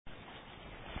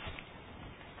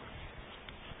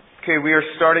Okay, we are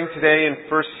starting today in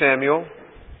 1 Samuel.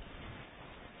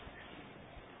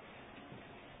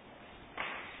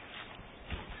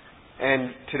 And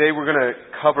today we're going to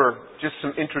cover just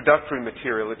some introductory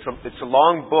material. It's a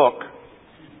long book,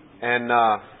 and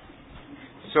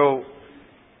so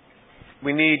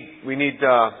we need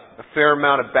a fair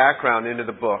amount of background into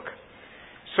the book.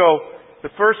 So the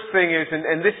first thing is,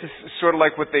 and this is sort of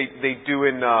like what they do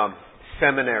in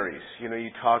seminaries. You know,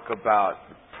 you talk about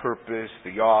the purpose,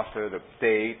 the author, the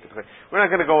date. We're not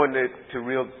going to go into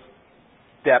real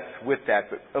depth with that,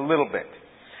 but a little bit.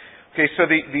 Okay, so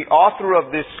the author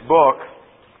of this book,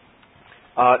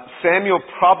 Samuel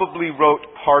probably wrote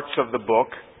parts of the book,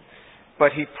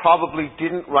 but he probably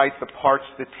didn't write the parts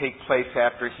that take place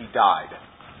after he died.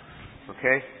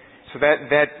 Okay? So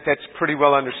that's pretty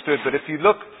well understood. But if you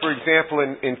look, for example,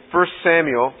 in 1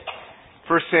 Samuel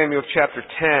chapter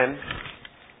 10,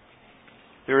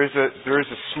 there is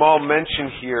a small mention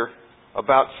here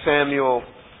about Samuel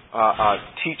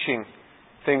teaching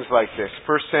things like this.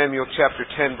 1 Samuel chapter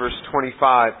 10, verse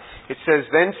 25. It says,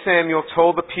 "Then Samuel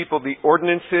told the people the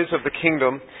ordinances of the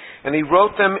kingdom, and he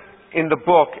wrote them in the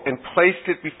book and placed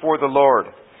it before the Lord.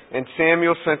 And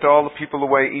Samuel sent all the people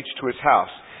away, each to his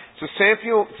house." So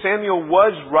Samuel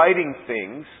was writing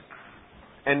things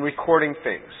and recording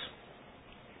things.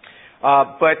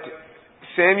 But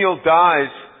Samuel dies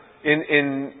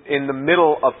in the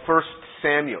middle of 1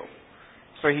 Samuel.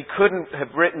 So he couldn't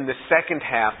have written the second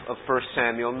half of 1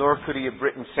 Samuel, nor could he have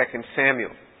written 2 Samuel.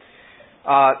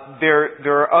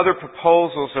 There are other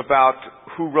proposals about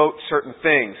who wrote certain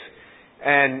things.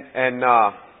 And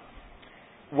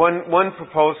one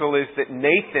proposal is that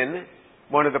Nathan,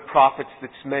 one of the prophets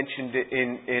that's mentioned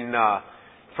in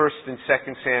 1 and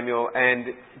 2 Samuel,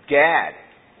 and Gad,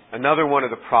 another one of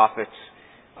the prophets,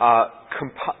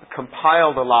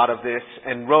 compiled a lot of this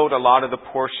and wrote a lot of the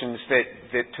portions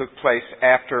that took place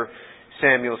after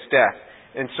Samuel's death.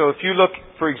 And so if you look,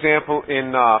 for example,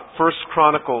 in 1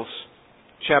 Chronicles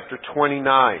chapter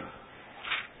 29,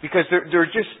 because there are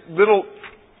just little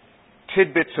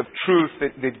tidbits of truth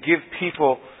that give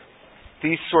people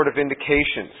these sort of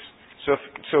indications.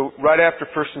 So right after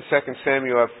 1 and 2 Samuel,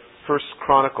 you have 1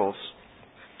 Chronicles.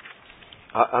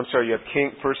 You have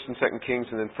 1 and 2 Kings,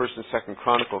 and then 1 and 2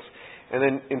 Chronicles. And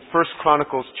then in 1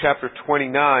 Chronicles chapter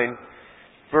 29,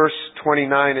 verse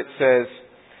 29, it says,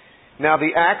 Now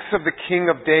the acts of King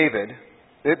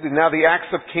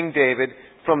David,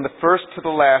 from the first to the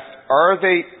last,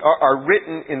 are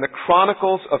written in the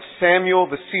Chronicles of Samuel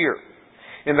the seer,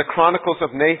 in the Chronicles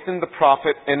of Nathan the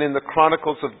prophet, and in the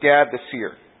Chronicles of Gad the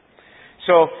seer.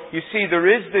 So, you see, there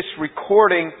is this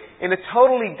recording in a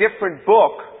totally different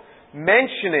book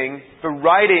mentioning the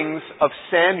writings of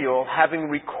Samuel having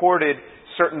recorded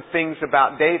certain things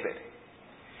about David.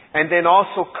 And then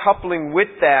also coupling with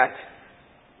that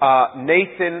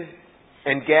Nathan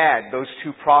and Gad, those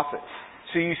two prophets.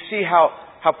 So you see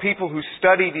how people who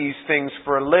study these things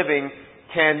for a living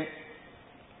can,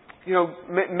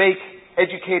 make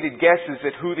educated guesses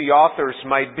at who the authors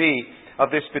might be of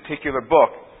this particular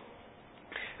book.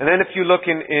 And then if you look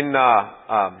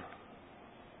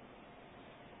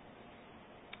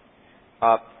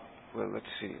let's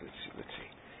see.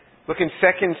 Look in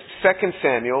 2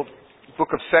 Samuel, book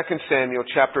of 2 Samuel,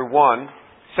 chapter 1.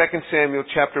 2 Samuel,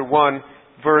 chapter 1,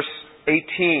 verse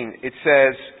 18. It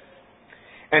says,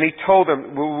 and he told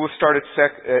them, we'll start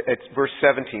at verse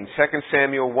 17. 2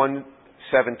 Samuel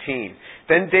 1:17.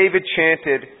 Then David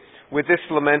chanted with this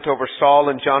lament over Saul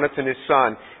and Jonathan his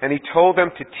son, and he told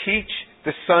them to teach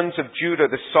the sons of Judah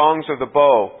the songs of the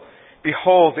bow.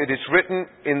 Behold, it is written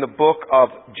in the book of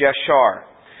Jeshar.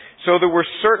 So there were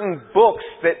certain books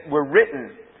that were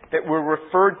written, that were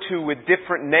referred to with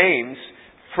different names,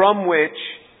 from which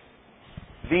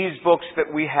these books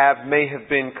that we have may have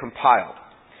been compiled.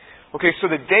 Okay, so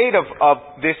the date of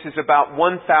this is about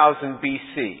 1000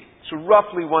 BC. So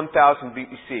roughly 1000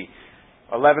 BC.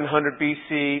 1100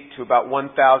 BC to about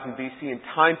 1000 BC, in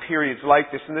time periods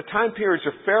like this. And the time periods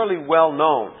are fairly well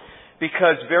known,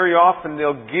 because very often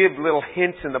they'll give little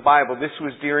hints in the Bible. This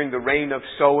was during the reign of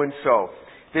so-and-so.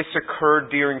 This occurred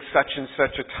during such and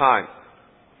such a time.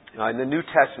 In the New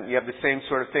Testament, you have the same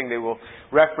sort of thing. They will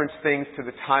reference things to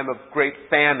the time of great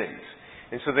famines.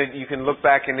 And so that you can look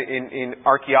back in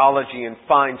archaeology and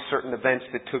find certain events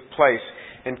that took place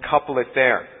and couple it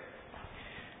there.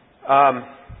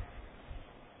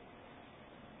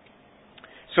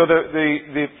 So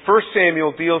the 1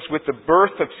 Samuel deals with the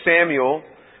birth of Samuel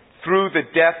through the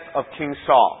death of King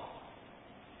Saul.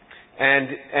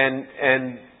 And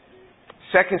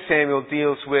 2 Samuel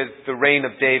deals with the reign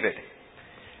of David.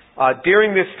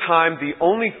 During this time, the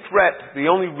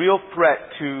only real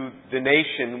threat to the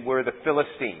nation were the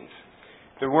Philistines.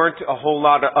 There weren't a whole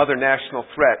lot of other national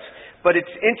threats. But it's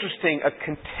interesting, a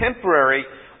contemporary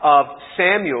of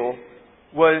Samuel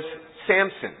was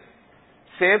Samson.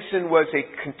 Samson was a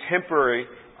contemporary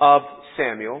of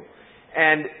Samuel.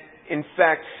 And in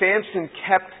fact, Samson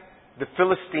kept the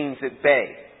Philistines at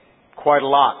bay quite a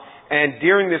lot. And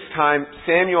during this time,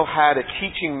 Samuel had a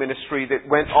teaching ministry that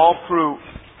went all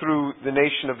through the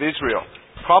nation of Israel,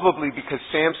 probably because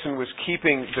Samson was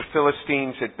keeping the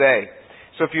Philistines at bay.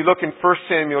 So if you look in 1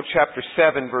 Samuel chapter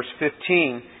 7, verse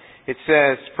 15, it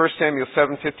says, 1 Samuel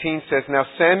 7:15 says, "Now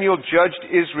Samuel judged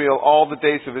Israel all the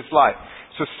days of his life."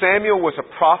 So Samuel was a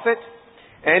prophet,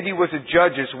 and he was a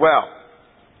judge as well.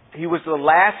 He was the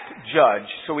last judge.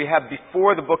 So we have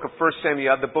before the book of 1 Samuel, you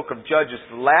have the book of Judges.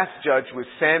 The last judge was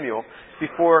Samuel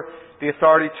before the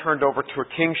authority turned over to a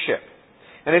kingship.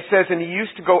 And it says, and he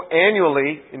used to go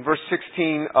annually, in verse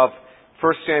 16 of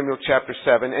 1 Samuel chapter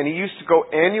 7, and he used to go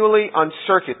annually on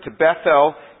circuit to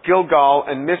Bethel, Gilgal,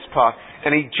 and Mizpah,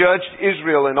 and he judged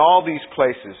Israel in all these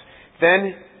places.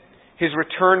 Then his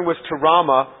return was to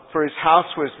Ramah, for his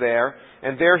house was there,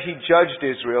 and there he judged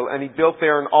Israel, and he built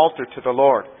there an altar to the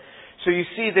Lord. So you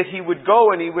see that he would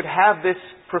go and he would have this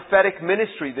prophetic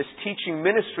ministry, this teaching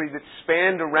ministry that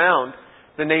spanned around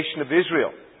the nation of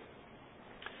Israel.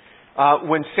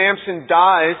 When Samson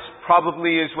dies,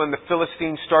 probably is when the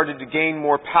Philistines started to gain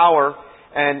more power,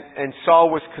 and Saul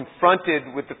was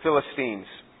confronted with the Philistines.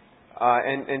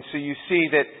 And so you see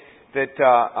that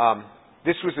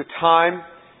this was a time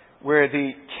where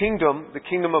the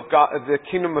kingdom of God, the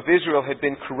kingdom of Israel had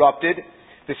been corrupted.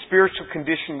 The spiritual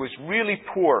condition was really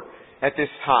poor at this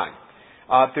time.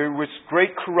 There was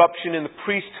great corruption in the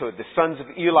priesthood, the sons of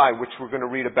Eli, which we're going to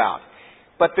read about.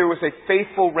 But there was a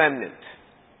faithful remnant.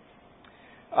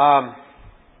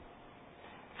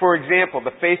 For example,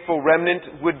 the faithful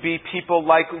remnant would be people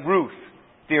like Ruth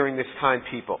during this time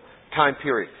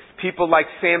period. People like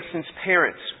Samson's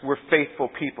parents were faithful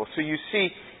people. So you see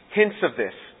hints of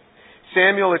this.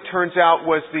 Samuel, it turns out,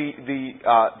 was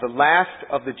the last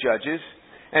of the judges.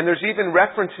 And there's even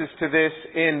references to this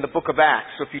in the book of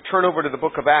Acts. So if you turn over to the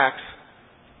book of Acts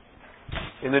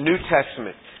in the New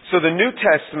Testament. So the New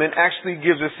Testament actually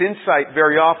gives us insight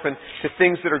very often to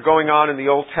things that are going on in the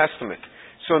Old Testament.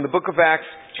 So in the book of Acts,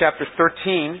 chapter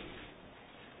 13,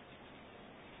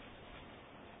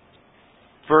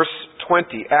 verse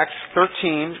 20. Acts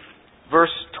 13,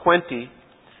 verse 20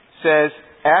 says,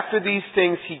 "After these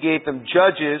things he gave them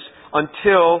judges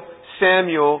until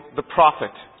Samuel the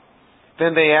prophet.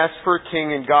 Then they asked for a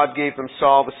king, and God gave them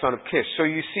Saul the son of Kish." So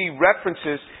you see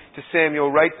references to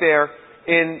Samuel right there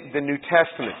in the New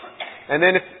Testament. And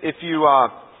then if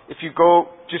you go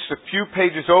just a few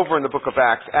pages over in the book of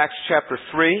Acts, Acts chapter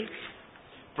 3,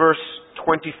 verse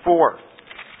 24.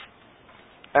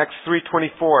 Acts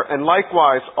 3:24. "And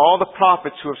likewise all the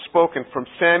prophets who have spoken from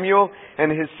Samuel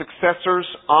and his successors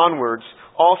onwards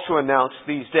also announced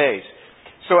these days."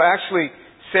 So actually,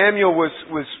 Samuel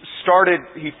was started,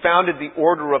 he founded the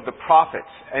order of the prophets,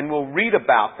 and we'll read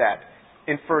about that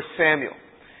in 1 Samuel.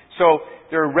 So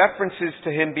there are references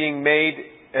to him being made,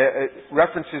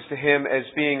 references to him as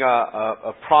being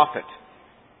a prophet.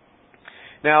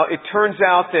 Now, it turns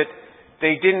out that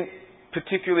they didn't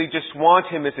particularly just want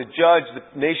him as a judge. The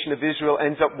nation of Israel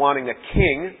ends up wanting a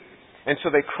king, and so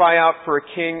they cry out for a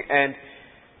king, and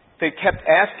they kept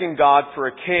asking God for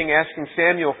a king, asking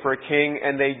Samuel for a king,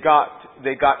 and they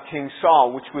got King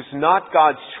Saul, which was not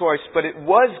God's choice, but it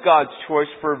was God's choice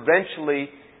for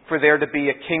there to be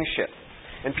a kingship.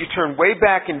 And if you turn way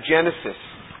back in Genesis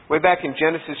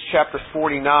chapter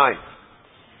 49,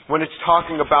 when it's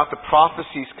talking about the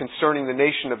prophecies concerning the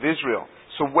nation of Israel.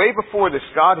 So way before this,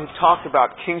 God had talked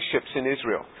about kingships in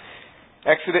Israel.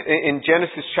 In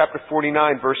Genesis chapter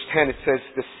 49, verse 10, it says,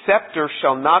 "The scepter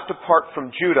shall not depart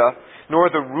from Judah, nor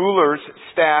the ruler's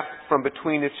staff from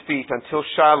between its feet, until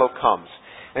Shiloh comes.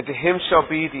 And to him shall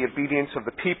be the obedience of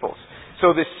the peoples."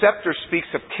 So this scepter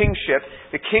speaks of kingship.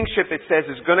 The kingship, it says,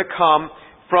 is going to come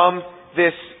from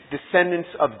this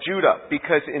descendants of Judah.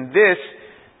 Because in this,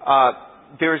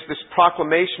 there's this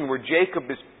proclamation where Jacob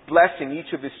is blessing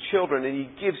each of his children, and he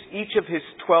gives each of his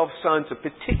 12 sons a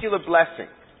particular blessing.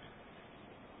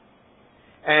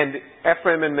 And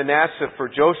Ephraim and Manasseh, for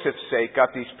Joseph's sake,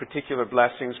 got these particular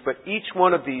blessings, but each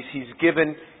one of these, he's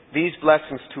given these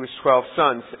blessings to his 12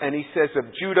 sons. And he says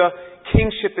of Judah,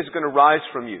 kingship is going to rise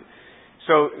from you.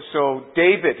 So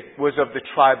David was of the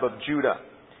tribe of Judah.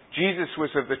 Jesus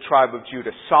was of the tribe of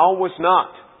Judah. Saul was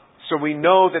not. So we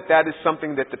know that that is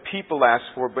something that the people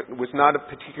asked for, but was not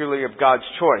particularly of God's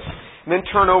choice. And then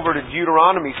turn over to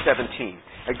Deuteronomy 17.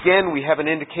 Again, we have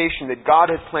an indication that God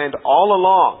had planned all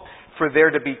along for there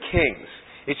to be kings.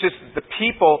 It's just the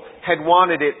people had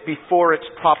wanted it before its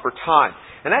proper time.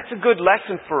 And that's a good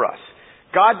lesson for us.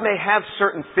 God may have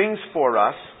certain things for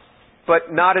us,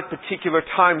 but not at particular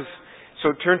times.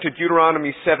 So turn to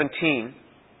Deuteronomy 17.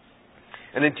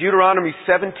 And in Deuteronomy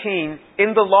 17,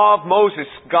 in the law of Moses,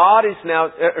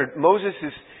 Moses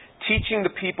is teaching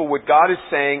the people what God is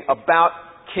saying about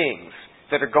kings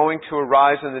that are going to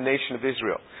arise in the nation of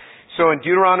Israel. So in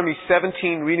Deuteronomy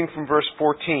 17, reading from verse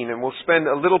 14, and we'll spend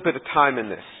a little bit of time in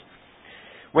this.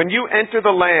 When you enter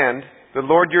the land the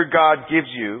Lord your God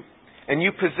gives you, and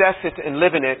you possess it and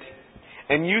live in it,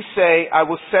 and you say, I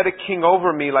will set a king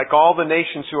over me like all the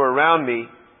nations who are around me,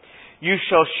 you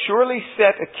shall surely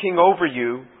set a king over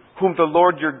you whom the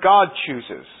Lord your God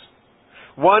chooses.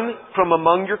 One from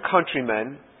among your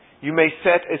countrymen you may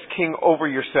set as king over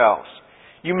yourselves.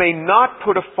 You may not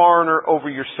put a foreigner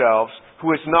over yourselves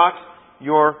who is not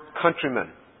your countryman.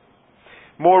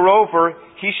 Moreover,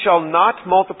 he shall not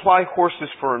multiply horses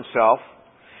for himself,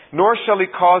 nor shall he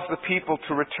cause the people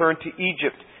to return to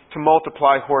Egypt to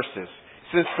multiply horses,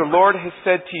 since the Lord has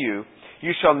said to you,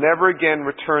 you shall never again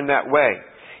return that way.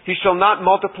 He shall not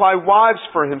multiply wives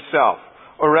for himself,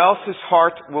 or else his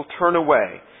heart will turn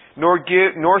away, nor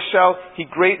shall he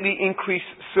greatly increase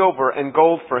silver and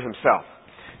gold for himself.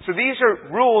 So these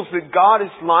are rules that God is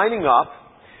lining up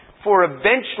for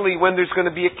eventually when there's going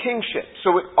to be a kingship.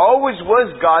 So it always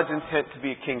was God's intent to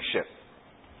be a kingship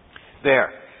there.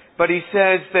 But he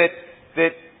says that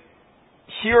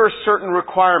here are certain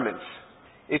requirements.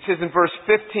 It says in verse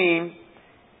 15,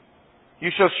 you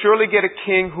shall surely get a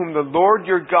king whom the Lord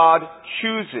your God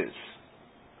chooses.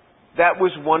 That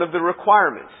was one of the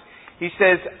requirements. He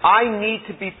says, I need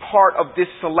to be part of this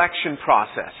selection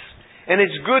process. And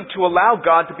it's good to allow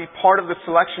God to be part of the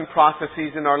selection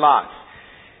processes in our lives.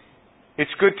 It's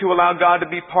good to allow God to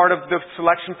be part of the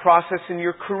selection process in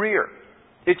your career.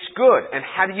 It's good. And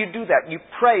how do you do that? You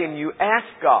pray and you ask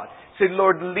God. Say,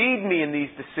 Lord, lead me in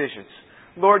these decisions.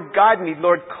 Lord, guide me.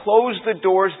 Lord, close the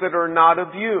doors that are not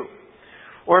of you.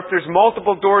 Or if there's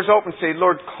multiple doors open, say,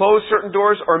 Lord, close certain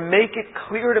doors or make it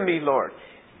clear to me, Lord.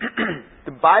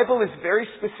 The Bible is very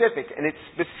specific, and it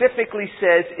specifically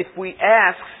says if we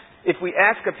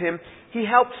ask of Him, He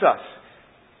helps us.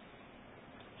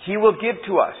 He will give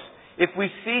to us. If we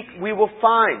seek, we will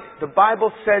find. The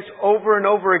Bible says over and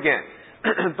over again.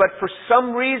 But for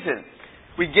some reason,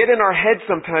 we get in our head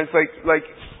sometimes like,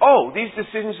 oh, these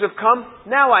decisions have come,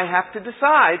 now I have to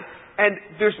decide. And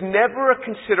there's never a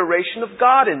consideration of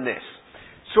God in this.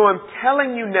 So I'm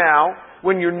telling you now,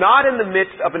 when you're not in the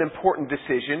midst of an important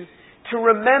decision, to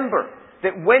remember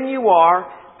that when you are,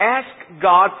 ask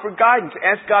God for guidance.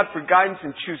 Ask God for guidance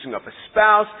in choosing up a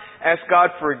spouse. Ask God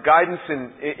for guidance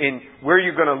in where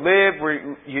you're going to live,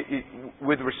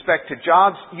 with respect to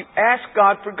jobs. You ask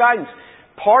God for guidance.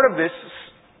 Part of this,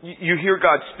 you hear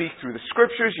God speak through the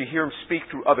Scriptures. You hear Him speak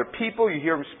through other people. You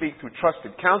hear Him speak through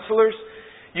trusted counselors.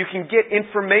 You can get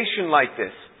information like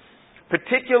this.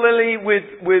 Particularly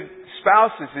with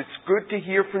spouses, it's good to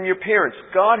hear from your parents.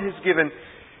 God has given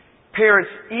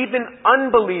parents, even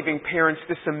unbelieving parents,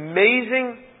 this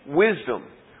amazing wisdom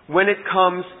when it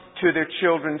comes to their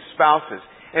children's spouses.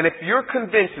 And if you're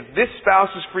convinced that this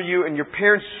spouse is for you and your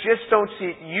parents just don't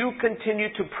see it, you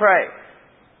continue to pray.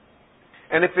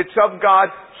 And if it's of God,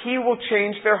 He will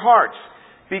change their hearts.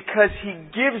 Because He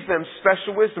gives them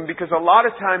special wisdom. Because a lot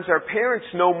of times our parents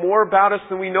know more about us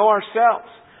than we know ourselves.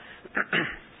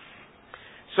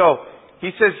 So,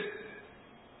 He says,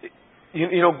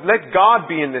 let God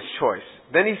be in this choice.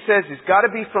 Then He says, it's got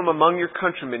to be from among your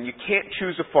countrymen. You can't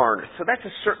choose a foreigner. So that's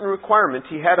a certain requirement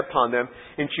He had upon them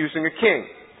in choosing a king.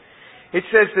 It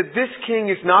says that this king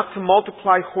is not to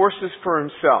multiply horses for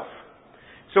himself.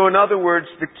 So in other words,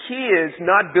 the key is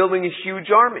not building a huge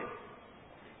army.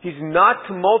 He's not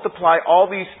to multiply all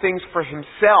these things for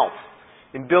himself,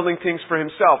 in building things for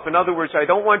himself. In other words, I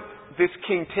don't want this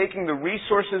king taking the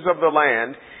resources of the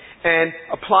land and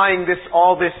applying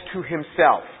all this to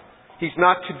himself. He's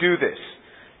not to do this.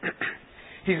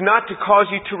 He's not to cause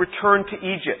you to return to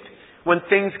Egypt when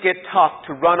things get tough,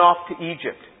 to run off to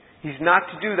Egypt. He's not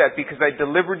to do that because I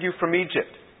delivered you from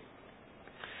Egypt.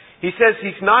 He says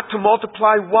he's not to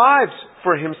multiply wives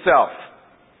for himself,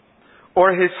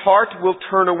 or his heart will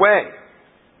turn away.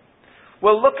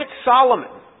 Well, look at Solomon.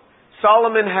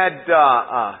 Solomon had,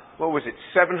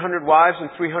 700 wives and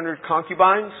 300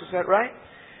 concubines? Is that right?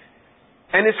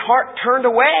 And his heart turned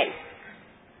away.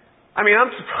 I mean, I'm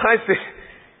surprised that,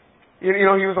 he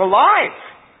was alive.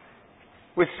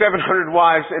 with 700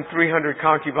 wives and 300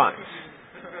 concubines.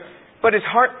 But his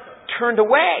heart turned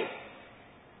away.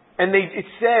 And it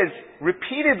says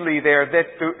repeatedly there that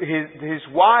his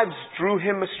wives drew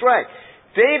him astray.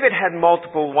 David had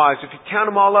multiple wives. If you count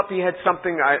them all up, he had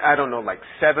something, I don't know, like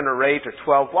 7 or 8 or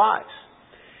 12 wives.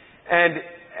 It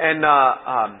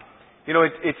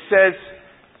says,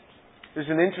 there's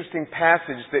an interesting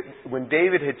passage that when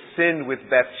David had sinned with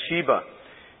Bathsheba,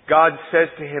 God says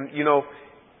to him,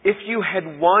 if you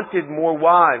had wanted more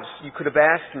wives, you could have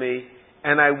asked me,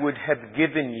 and I would have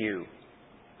given you.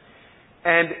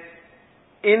 And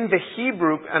in the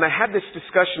Hebrew, and I had this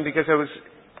discussion because a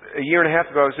year and a half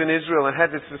ago, I was in Israel and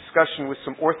had this discussion with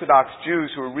some Orthodox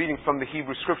Jews who were reading from the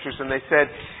Hebrew Scriptures, and they said,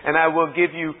 and I will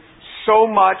give you so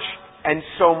much and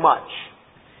so much.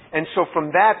 And so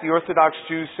from that, the Orthodox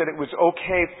Jews said it was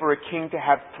okay for a king to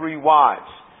have 3 wives.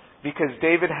 Because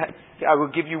David had, I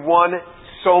will give you 1,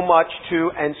 so much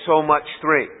 2, and so much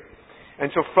 3.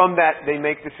 And so from that, they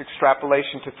make this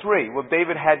extrapolation to 3. Well,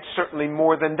 David had certainly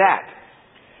more than that.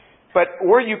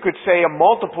 Or you could say a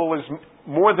multiple is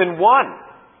more than 1.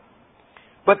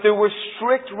 But there were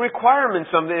strict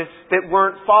requirements on this that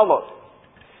weren't followed.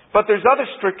 But there's other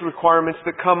strict requirements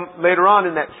that come later on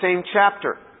in that same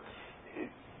chapter.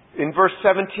 In verse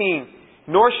 17,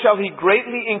 nor shall he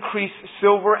greatly increase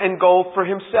silver and gold for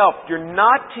himself. You're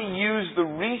not to use the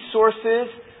resources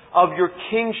of your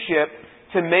kingship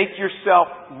to make yourself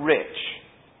rich.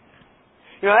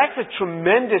 That's a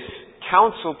tremendous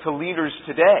counsel to leaders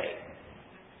today.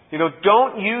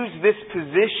 Don't use this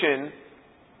position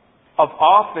of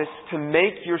office to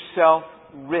make yourself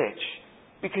rich,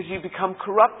 because you become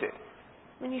corrupted.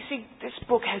 You see, this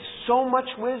book has so much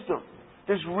wisdom.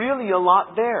 There's really a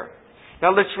lot there.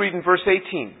 Now let's read in verse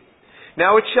 18.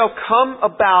 Now it shall come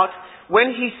about, when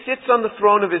he sits on the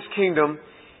throne of his kingdom,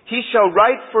 he shall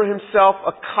write for himself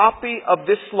a copy of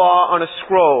this law on a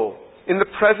scroll in the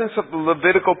presence of the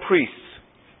Levitical priests.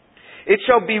 It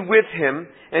shall be with him,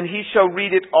 and he shall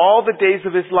read it all the days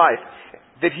of his life,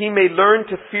 that he may learn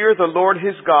to fear the Lord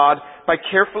his God by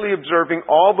carefully observing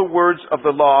all the words of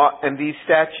the law and these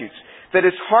statutes, that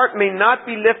his heart may not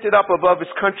be lifted up above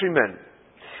his countrymen,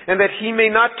 and that he may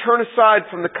not turn aside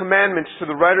from the commandments to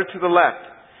the right or to the left,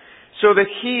 so that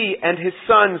he and his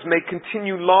sons may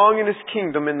continue long in his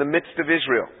kingdom in the midst of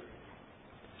Israel.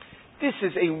 This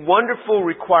is a wonderful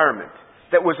requirement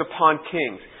that was upon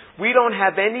kings. We don't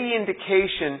have any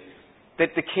indication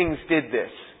that the kings did this.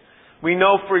 We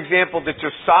know, for example, that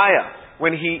Josiah,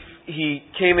 when he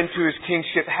came into his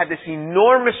kingship, had this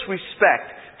enormous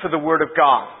respect for the Word of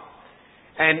God.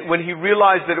 And when he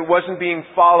realized that it wasn't being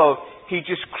followed, he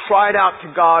just cried out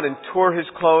to God and tore his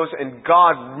clothes, and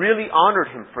God really honored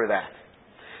him for that.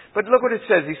 But look what it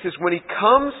says. He says, when he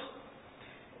comes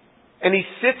and he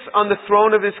sits on the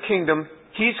throne of his kingdom,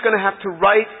 he's going to have to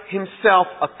write himself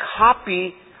a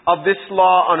copy of this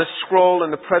law on a scroll in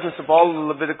the presence of all the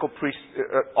Levitical priests.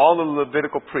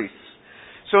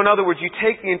 So in other words, you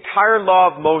take the entire law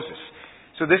of Moses.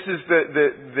 So this is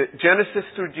the Genesis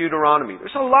through Deuteronomy.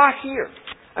 There's a lot here.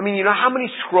 You know how many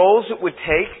scrolls it would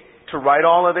take to write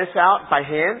all of this out by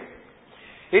hand?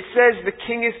 It says the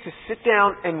king is to sit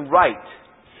down and write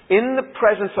in the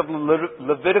presence of the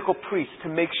Levitical priests to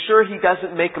make sure he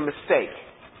doesn't make a mistake.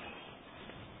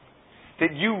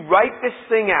 That you write this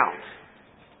thing out.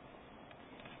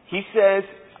 He says,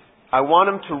 I want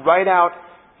him to write out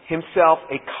himself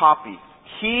a copy.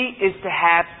 He is to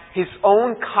have his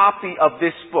own copy of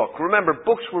this book. Remember,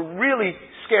 books were really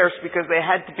scarce because they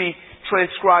had to be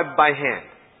transcribed by hand.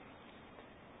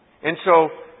 And so,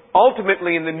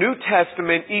 ultimately, in the New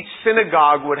Testament, each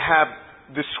synagogue would have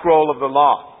the scroll of the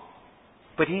law.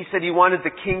 But he said he wanted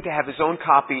the king to have his own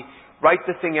copy, write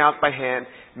the thing out by hand,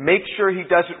 make sure he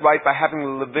does it right by having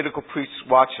the Levitical priests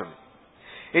watch him.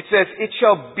 It says, it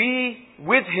shall be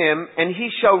with him, and he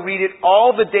shall read it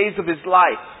all the days of his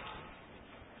life.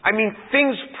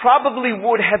 Things probably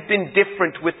would have been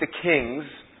different with the kings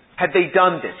had they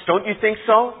done this. Don't you think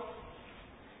so?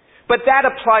 But that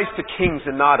applies to kings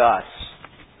and not us.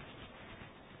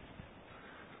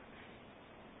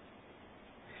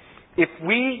 If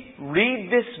we read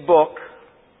this book,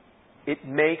 it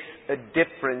makes a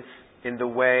difference in the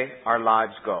way our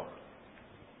lives go.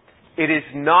 It is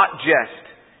not just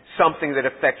something that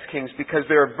affects kings, because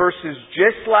there are verses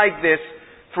just like this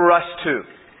for us too.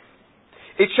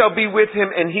 It shall be with him,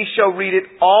 and he shall read it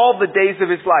all the days of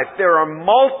his life. There are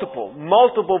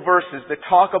multiple verses that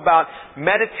talk about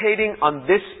meditating on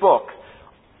this book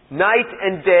night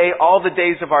and day, all the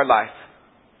days of our life.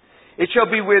 It shall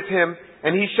be with him,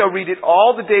 and he shall read it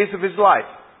all the days of his life.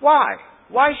 Why?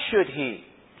 Why should he?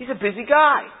 He's a busy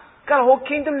guy. got a whole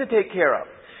kingdom to take care of.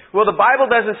 Well, the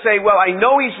Bible doesn't say, well, I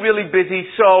know he's really busy,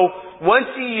 so once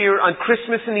a year on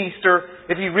Christmas and Easter,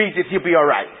 if he reads it, he'll be all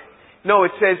right. No,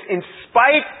 it says, in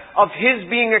spite of his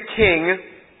being a king,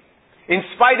 in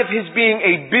spite of his being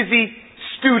a busy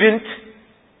student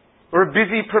or a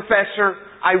busy professor,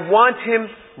 I want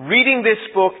him reading this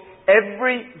book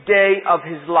every day of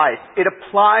his life. It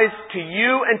applies to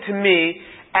you and to me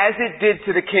as it did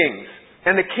to the kings.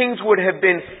 And the kings would have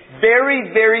been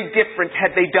very, very different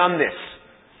had they done this.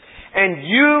 And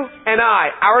you and I,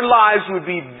 our lives would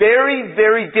be very,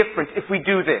 very different if we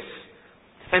do this.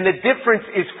 And the difference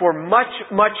is for much,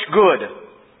 much good.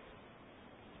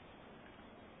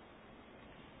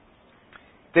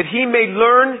 That he may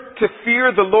learn to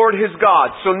fear the Lord his God.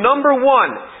 So number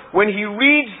one, when he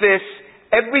reads this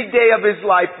every day of his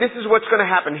life, this is what's going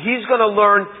to happen. He's going to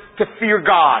learn to fear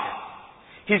God.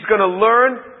 He's going to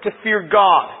learn to fear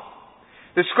God.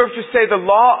 The scriptures say the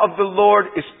law of the Lord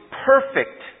is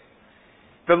perfect.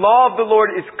 The law of the Lord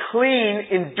is clean,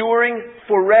 enduring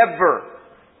forever.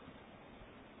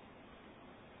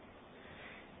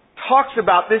 Talks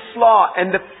about this law,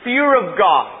 and the fear of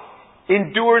God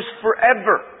endures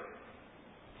forever.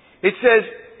 It says,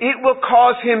 it will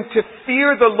cause him to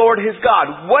fear the Lord his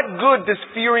God. What good does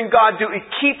fearing God do? It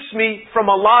keeps me from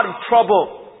a lot of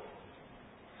trouble.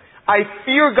 I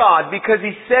fear God because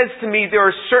he says to me there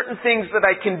are certain things that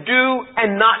I can do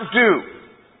and not do.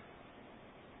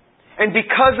 And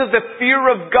because of the fear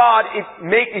of God,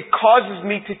 it causes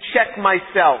me to check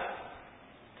myself.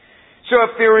 So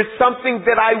if there is something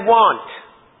that I want,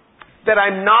 that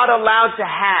I'm not allowed to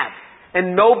have,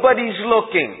 and nobody's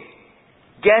looking,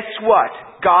 guess what?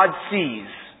 God sees.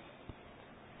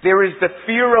 There is the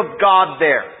fear of God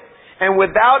there. And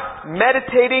without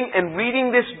meditating and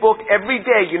reading this book every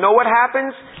day, you know what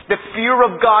happens? The fear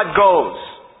of God goes.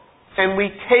 And we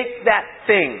take that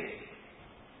thing.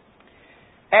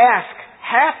 Ask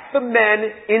half the men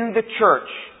in the church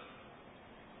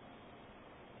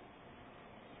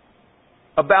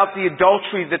about the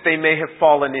adultery that they may have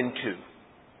fallen into.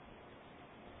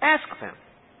 Ask them.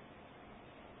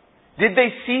 Did they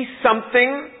see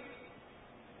something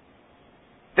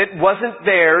that wasn't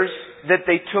theirs that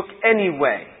they took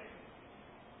anyway?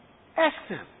 Ask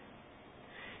them.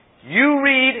 You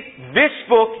read this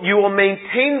book, you will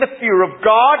maintain the fear of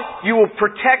God, you will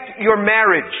protect your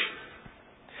marriage.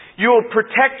 You will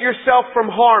protect yourself from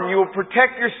harm. You will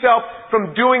protect yourself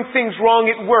from doing things wrong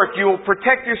at work. You will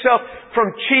protect yourself from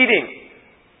cheating.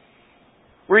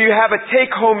 Where you have a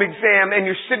take-home exam and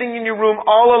you're sitting in your room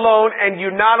all alone and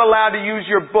you're not allowed to use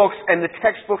your books and the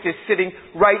textbook is sitting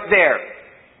right there.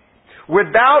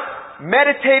 Without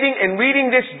meditating and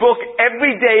reading this book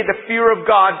every day, the fear of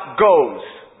God goes.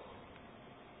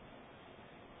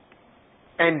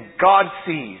 And God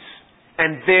sees.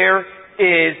 And there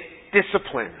is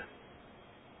discipline.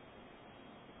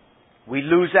 We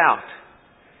lose out.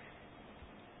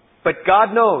 But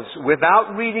God knows,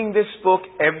 without reading this book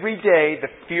every day, the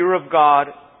fear of God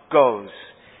goes.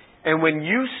 And when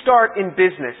you start in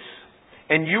business,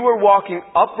 and you are walking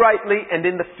uprightly and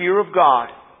in the fear of God,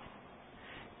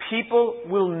 people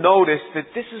will notice that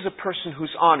this is a person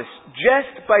who's honest.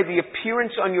 Just by the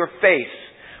appearance on your face,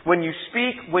 when you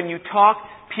speak, when you talk,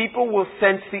 people will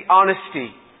sense the honesty,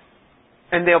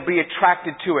 and they'll be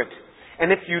attracted to it.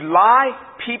 And if you lie,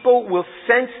 people will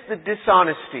sense the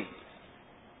dishonesty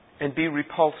and be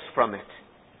repulsed from it.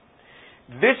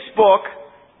 This book,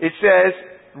 it says,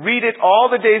 read it all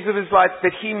the days of his life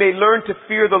that he may learn to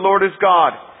fear the Lord his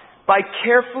God by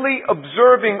carefully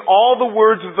observing all the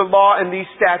words of the law and these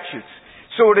statutes.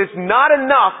 So it is not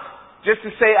enough just to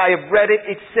say, I have read it.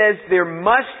 It says there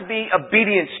must be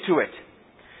obedience to it.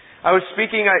 I was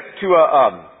speaking to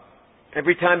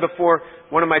every time before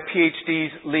one of my PhDs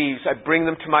leaves, I bring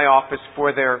them to my office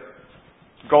for their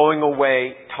going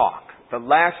away talk. The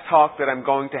last talk that I'm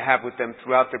going to have with them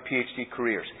throughout their PhD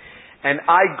careers. And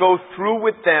I go through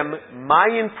with them my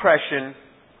impression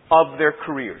of their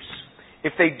careers.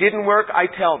 If they didn't work, I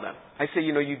tell them. I say,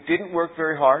 you didn't work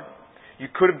very hard. You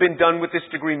could have been done with this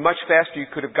degree much faster. You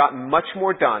could have gotten much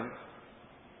more done.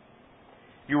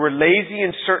 You were lazy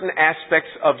in certain aspects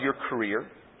of your career.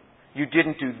 You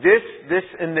didn't do this, this,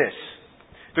 and this.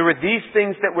 There were these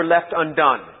things that were left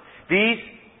undone.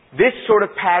 This sort of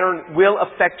pattern will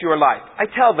affect your life. I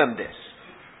tell them this.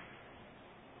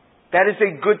 That is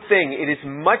a good thing. It is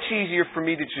much easier for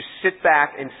me to just sit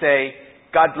back and say,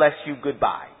 God bless you,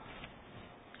 goodbye.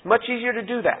 Much easier to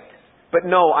do that. But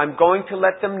no, I'm going to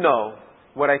let them know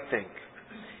what I think.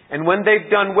 And when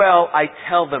they've done well, I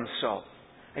tell them so.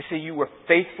 I say, you were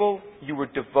faithful, you were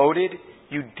devoted,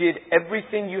 you did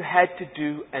everything you had to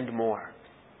do and more.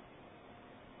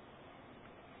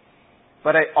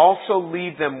 But I also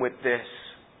leave them with this.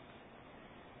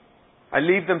 I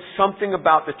leave them something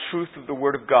about the truth of the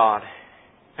Word of God.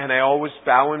 And I always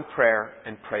bow in prayer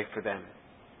and pray for them.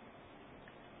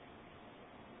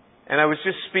 And I was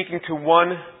just speaking to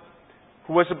one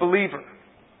who was a believer.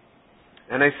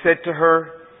 And I said to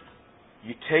her,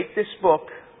 you take this book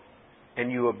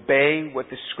and you obey what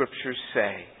the Scriptures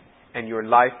say, and your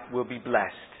life will be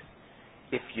blessed.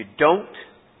 If you don't,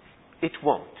 it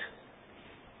won't.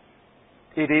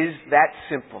 It is that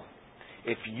simple.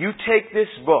 If you take this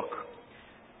book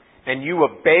and you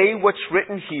obey what's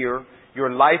written here,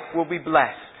 your life will be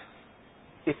blessed.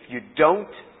 If you don't,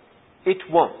 it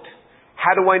won't.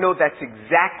 How do I know that's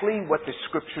exactly what the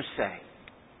Scriptures say?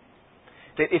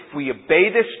 That if we obey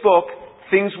this book,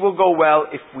 things will go well.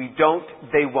 If we don't,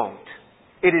 they won't.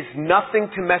 It is nothing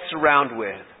to mess around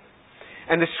with.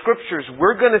 And the Scriptures,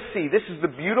 we're going to see, this is the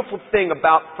beautiful thing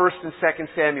about 1 and 2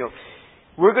 Samuel.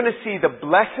 We're going to see the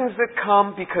blessings that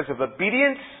come because of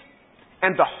obedience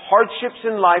and the hardships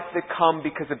in life that come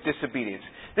because of disobedience.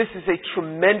 This is a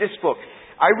tremendous book.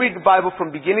 I read the Bible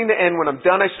from beginning to end. When I'm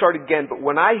done, I start again. But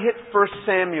when I hit 1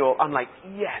 Samuel, I'm like,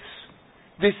 yes,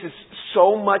 this is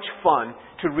so much fun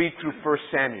to read through 1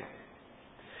 Samuel.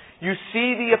 You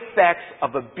see the effects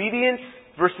of obedience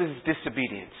versus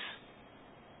disobedience.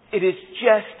 It is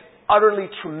just utterly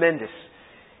tremendous.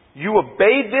 You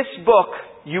obey this book,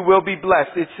 you will be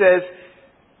blessed. It says,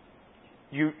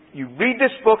 you read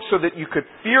this book so that you could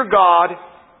fear God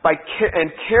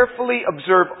and carefully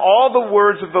observe all the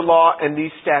words of the law and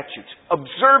these statutes.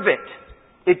 Observe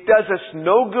it. It does us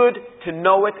no good to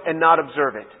know it and not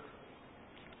observe it.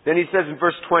 Then he says in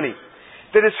verse 20,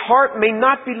 that his heart may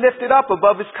not be lifted up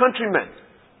above his countrymen.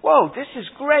 Whoa, this is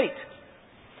great.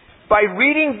 By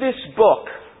reading this book,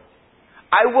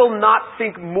 I will not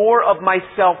think more of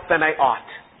myself than I ought,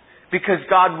 because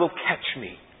God will catch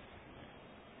me.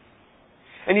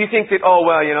 And you think that, oh,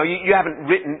 well, you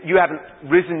haven't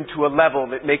risen to a level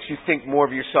that makes you think more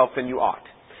of yourself than you ought.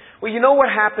 Well, you know what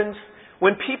happens?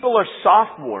 When people are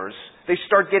sophomores, they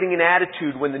start getting an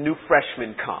attitude when the new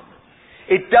freshmen come.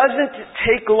 It doesn't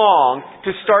take long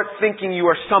to start thinking you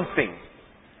are something.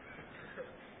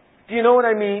 Do you know what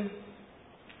I mean?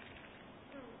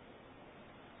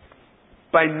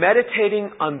 By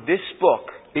meditating on this book,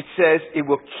 it says it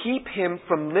will keep him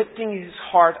from lifting his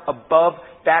heart above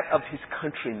that of his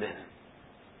countrymen.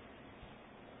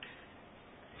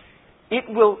 It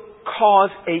will cause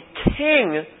a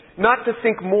king not to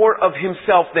think more of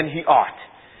himself than he ought.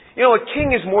 A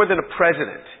king is more than a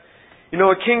president.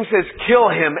 A king says, kill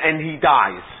him, and he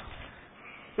dies.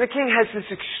 The king has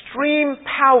this extreme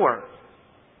power.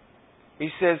 He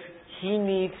says he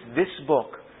needs this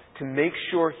book to make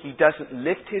sure he doesn't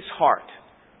lift his heart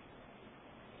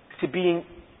to being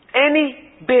any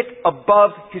bit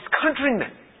above his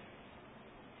countrymen.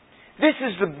 This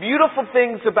is the beautiful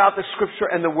things about the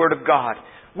Scripture and the Word of God.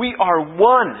 We are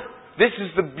one. This is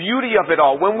the beauty of it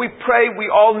all. When we pray, we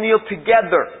all kneel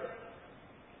together.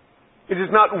 It is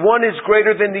not one is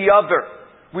greater than the other.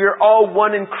 We are all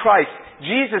one in Christ.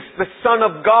 Jesus, the Son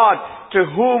of God, to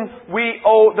whom we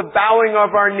owe the bowing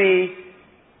of our knee,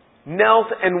 knelt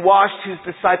and washed his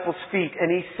disciples' feet. And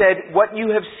he said, what you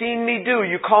have seen me do,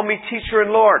 you call me teacher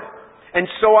and Lord. And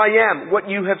so I am. What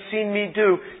you have seen me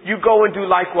do, you go and do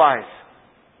likewise.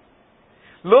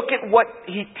 Look at what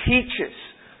he teaches.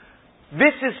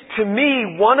 This is, to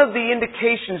me, one of the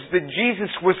indications that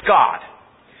Jesus was God.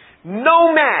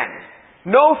 No man,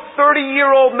 no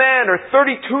 30-year-old man or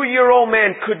 32-year-old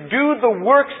man could do the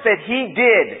works that he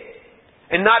did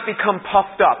and not become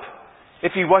puffed up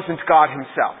if he wasn't God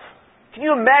himself. Can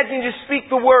you imagine you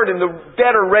speak the word and the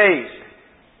dead are raised?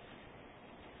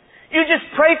 You just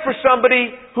pray for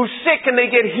somebody who's sick and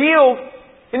they get healed,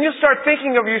 and you'll start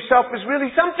thinking of yourself as really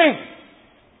something.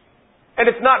 And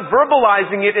if not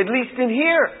verbalizing it, at least in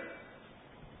here.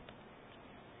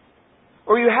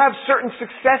 Or you have certain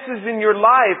successes in your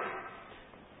life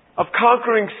of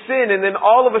conquering sin, and then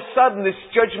all of a sudden this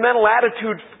judgmental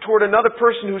attitude toward another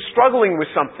person who's struggling with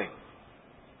something.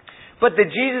 But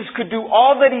that Jesus could do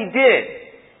all that he did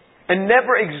and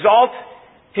never exalt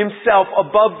himself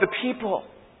above the people,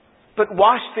 but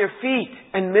wash their feet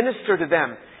and minister to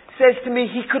them, says to me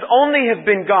he could only have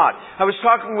been God. I was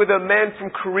talking with a man from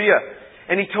Korea,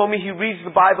 and he told me he reads the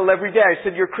Bible every day. I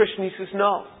said, you're a Christian? He says,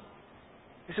 no.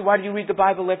 I said, why do you read the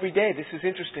Bible every day? This is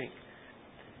interesting.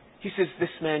 He says,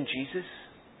 this man Jesus,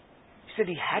 he said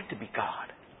he had to be God.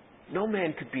 No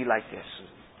man could be like this.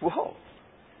 Whoa.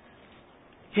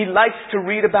 He likes to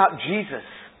read about Jesus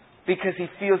because he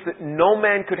feels that no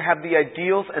man could have the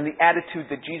ideals and the attitude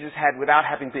that Jesus had without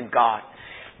having been God.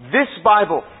 This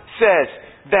Bible says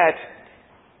that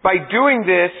By doing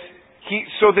this,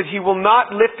 so that he will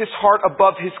not lift his heart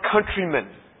above his countrymen.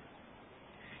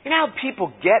 You know how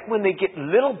people get when they get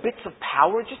little bits of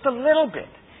power? Just a little bit.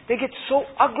 They get so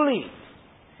ugly.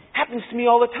 Happens to me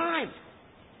all the time.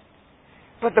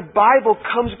 But the Bible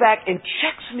comes back and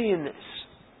checks me in this.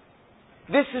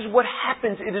 This is what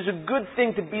happens. It is a good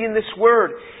thing to be in this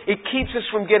Word. It keeps us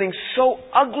from getting so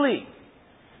ugly.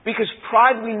 Because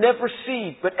pride we never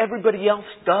see, but everybody else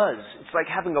does. It's like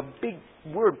having a big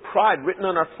word, pride, written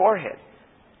on our forehead.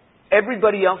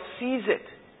 Everybody else sees it,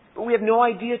 but we have no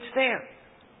idea it's there.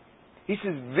 He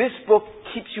says, this book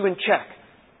keeps you in check.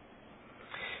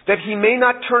 That he may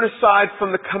not turn aside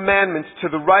from the commandments to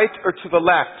the right or to the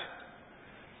left.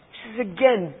 He says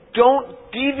again, don't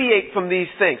deviate from these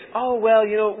things. Oh, well,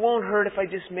 it won't hurt if I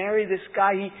just marry this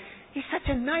guy. He's such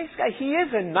a nice guy. He is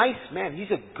a nice man.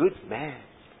 He's a good man.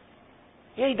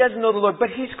 Yeah, he doesn't know the Lord, but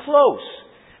he's close.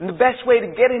 And the best way to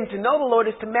get him to know the Lord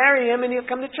is to marry him and he'll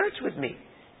come to church with me.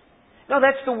 No,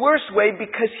 that's the worst way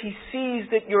because he sees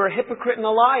that you're a hypocrite and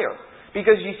a liar.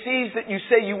 Because he sees that you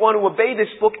say you want to obey this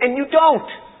book and you don't.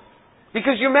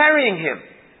 Because you're marrying him.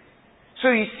 So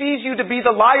he sees you to be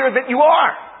the liar that you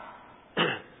are.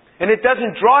 And it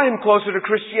doesn't draw him closer to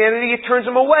Christianity, it turns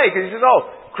him away. Because he says,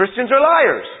 Christians are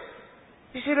liars.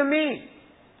 You see what I mean?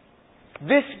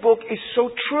 This book is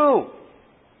so true.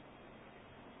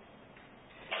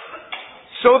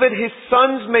 So that his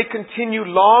sons may continue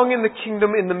long in the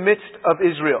kingdom in the midst of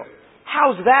Israel.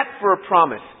 How's that for a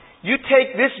promise? You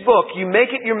take this book, you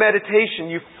make it your meditation,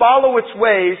 you follow its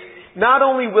ways, not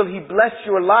only will he bless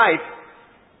your life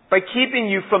by keeping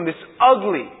you from this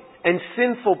ugly and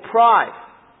sinful pride,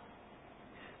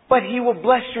 but he will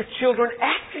bless your children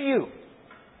after you.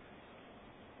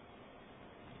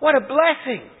 What a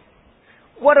blessing.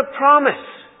 What a promise.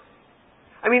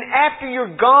 I mean, after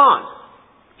you're gone,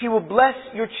 he will bless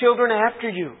your children after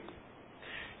you.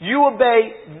 You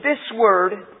obey this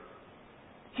word,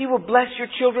 he will bless your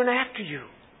children after you.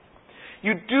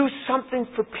 You do something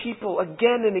for people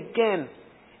again and again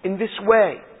in this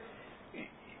way.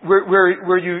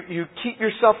 Where you keep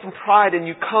yourself from pride and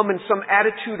you come in some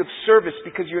attitude of service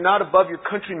because you're not above your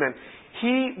countrymen.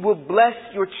 He will bless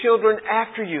your children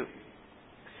after you.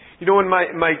 When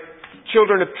my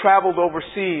children have traveled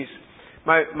overseas,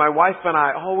 my wife and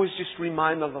I always just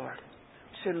remind the Lord.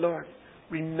 We say, Lord,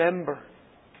 remember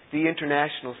the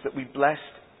internationals that we blessed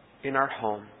in our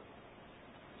home.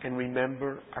 And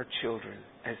remember our children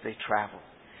as they travel.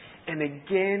 And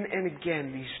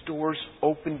again, these doors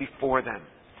open before them.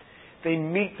 They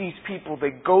meet these people, they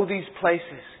go these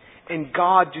places, and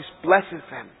God just blesses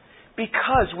them.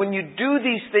 Because when you do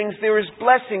these things, there is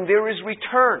blessing, there is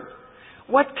return.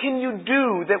 What can you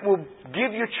do that will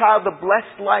give your child a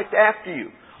blessed life after you?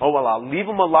 Oh, well, I'll leave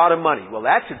them a lot of money. Well,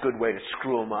 that's a good way to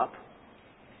screw them up.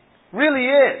 Really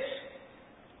is.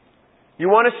 You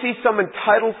want to see some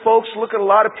entitled folks? Look at a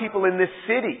lot of people in this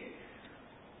city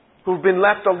who've been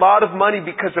left a lot of money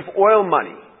because of oil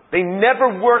money. They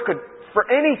never work for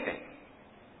anything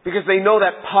because they know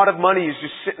that pot of money is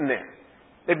just sitting there.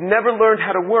 They've never learned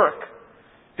how to work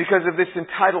because of this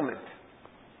entitlement.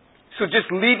 So just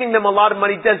leaving them a lot of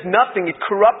money does nothing. It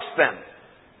corrupts them.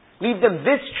 Leave them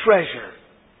this treasure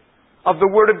of the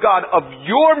Word of God, of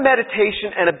your meditation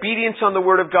and obedience on the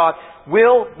Word of God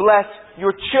will bless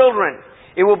your children.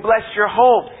 It will bless your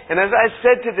home. And as I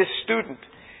said to this student,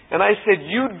 and I said,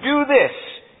 you do this,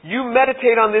 you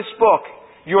meditate on this book,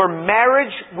 your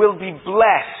marriage will be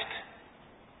blessed.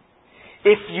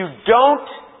 If you don't,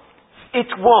 it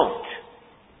won't.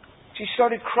 She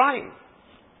started crying.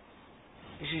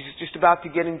 She's just about to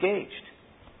get engaged.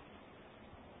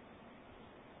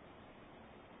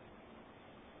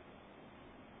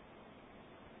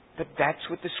 But that's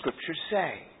what the Scriptures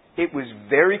say. It was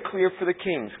very clear for the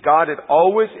kings. God had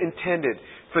always intended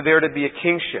for there to be a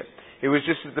kingship. It was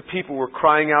just that the people were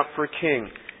crying out for a king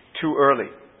too early.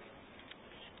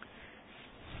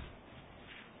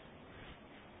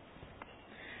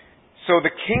 So the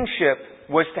kingship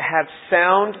was to have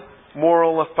sound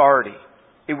moral authority.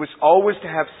 It was always to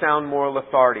have sound moral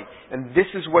authority. And this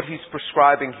is what he's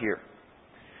prescribing here.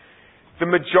 The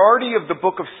majority of the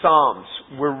book of Psalms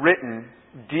were written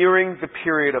during the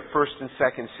period of 1st and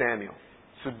 2nd Samuel.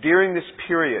 So during this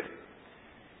period,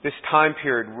 this time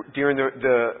period, during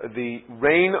the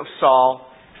reign of Saul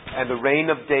and the reign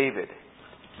of David,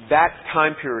 that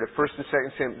time period of 1st and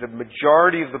 2nd Samuel, the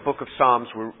majority of the book of Psalms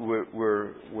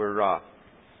were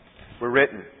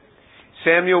written.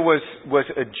 Samuel was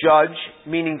a judge,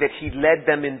 meaning that he led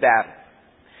them in battle.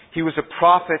 He was a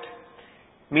prophet,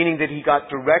 meaning that he got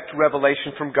direct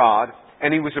revelation from God.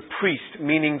 And he was a priest,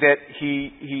 meaning that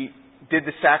he did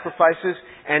the sacrifices,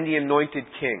 and He anointed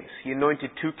kings. He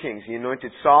anointed two kings. He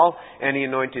anointed Saul and He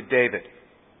anointed David.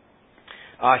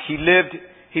 He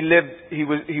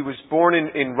was born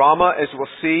in Ramah, as we'll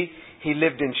see. He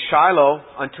lived in Shiloh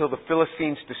until the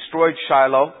Philistines destroyed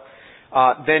Shiloh.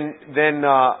 Then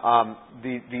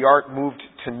the ark moved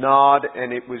to Nod,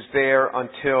 and it was there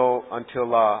until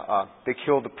they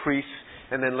killed the priests,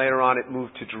 and then later on it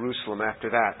moved to Jerusalem after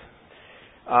that.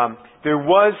 There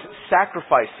was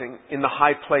sacrificing in the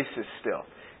high places still.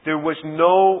 There was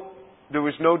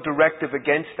no directive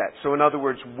against that. So in other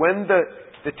words, when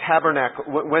the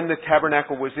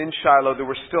tabernacle was in Shiloh, there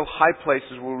were still high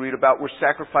places we'll read about where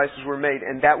sacrifices were made,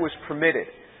 and that was permitted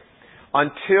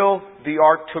until the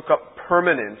ark took up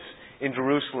permanence in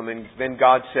Jerusalem, and then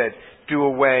God said, "Do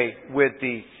away with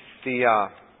the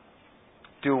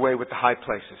high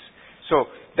places." So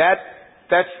that's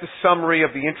the summary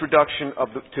of the introduction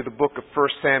to the book of 1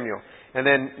 Samuel, and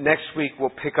then next week we'll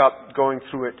pick up going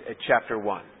through it at chapter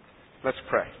 1. Let's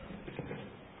pray.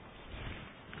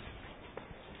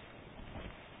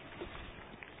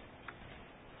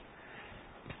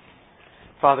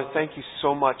 Father, thank you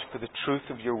so much for the truth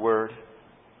of your word.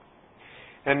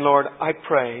 And Lord, I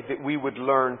pray that we would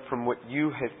learn from what you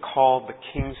have called the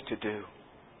kings to do.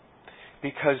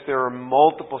 Because there are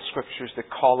multiple scriptures that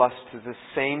call us to the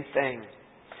same thing.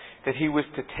 That he was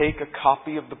to take a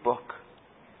copy of the book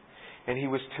and he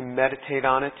was to meditate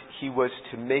on it. He was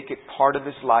to make it part of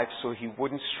his life so he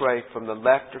wouldn't stray from the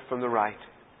left or from the right.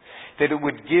 That it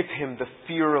would give him the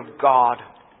fear of God.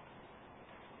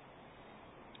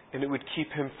 And it would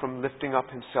keep him from lifting up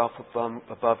himself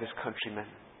above his countrymen.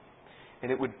 And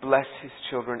it would bless his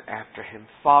children after him.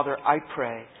 Father, I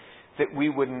pray that we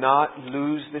would not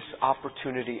lose this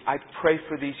opportunity. I pray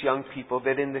for these young people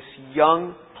that in this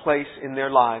young place in their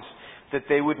lives, that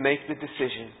they would make the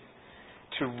decision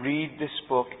to read this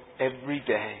book every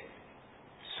day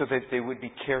so that they would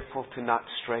be careful to not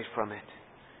stray from it,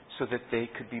 so that they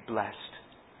could be blessed.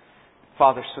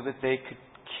 Father, so that they could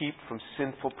keep from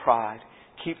sinful pride,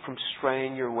 keep from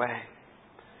straying your way,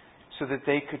 so that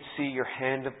they could see your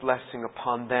hand of blessing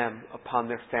upon them, upon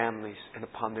their families, and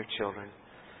upon their children.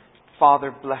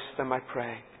 Father, bless them, I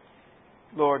pray.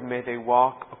 Lord, may they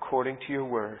walk according to your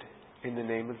word. In the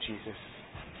name of Jesus.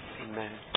 Amen.